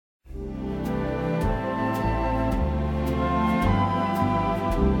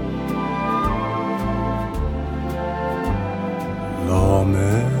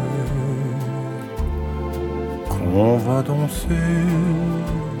danser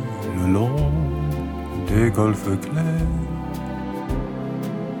le long des golfes clairs,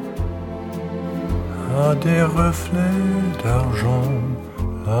 à des reflets d'argent,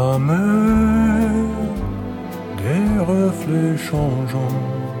 la mer, des reflets changeants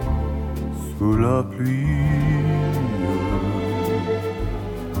sous la pluie.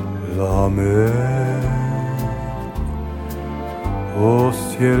 La mer au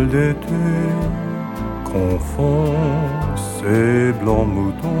ciel d'été confond ses blancs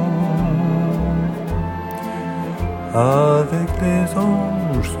moutons avec les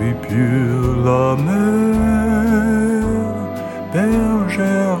anges si purs. La mer,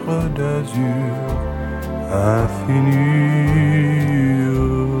 bergère d'azur infinie,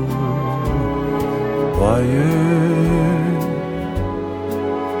 voyez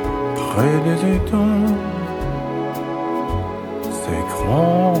près des étangs ces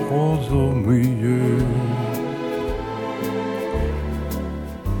grands roseaux mouillés.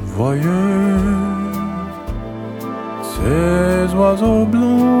 Voyez ces oiseaux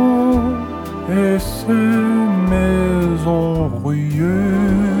blancs et ces maisons rouillées.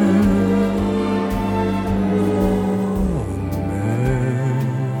 Oh, mer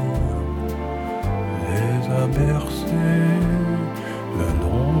les a bercés le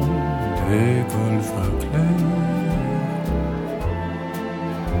long des golfes clairs,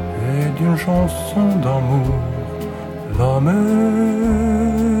 et d'une chanson d'amour la mer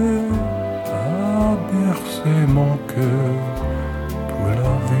a bercé mon cœur pour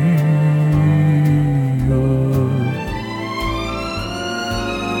la vie.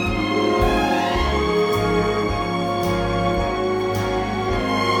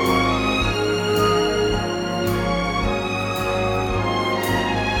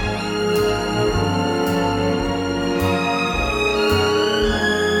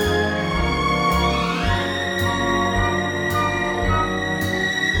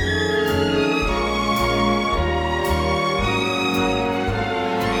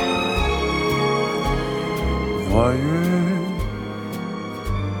 Voyez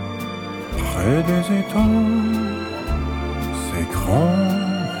près des étangs ces grands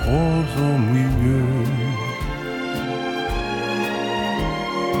roseaux mouillés.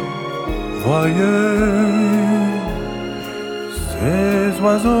 Voyez ces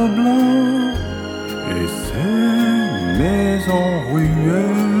oiseaux blancs et ces maisons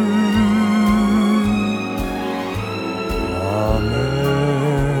rouillées. La mer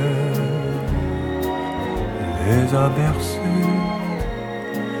les a bercés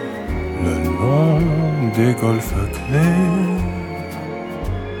le long des golfes clairs,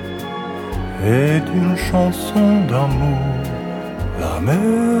 et d'une chanson d'amour la mer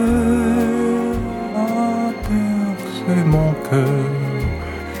a bercé mon cœur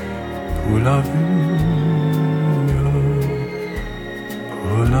pour la vie,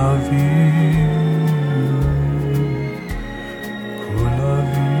 pour la vie, pour la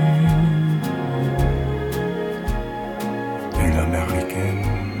vie. Une américaine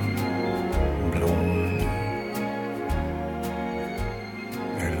blonde,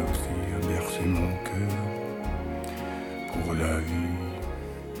 elle aussi a bercé mon cœur pour la vie,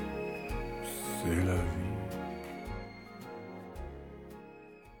 c'est la vie.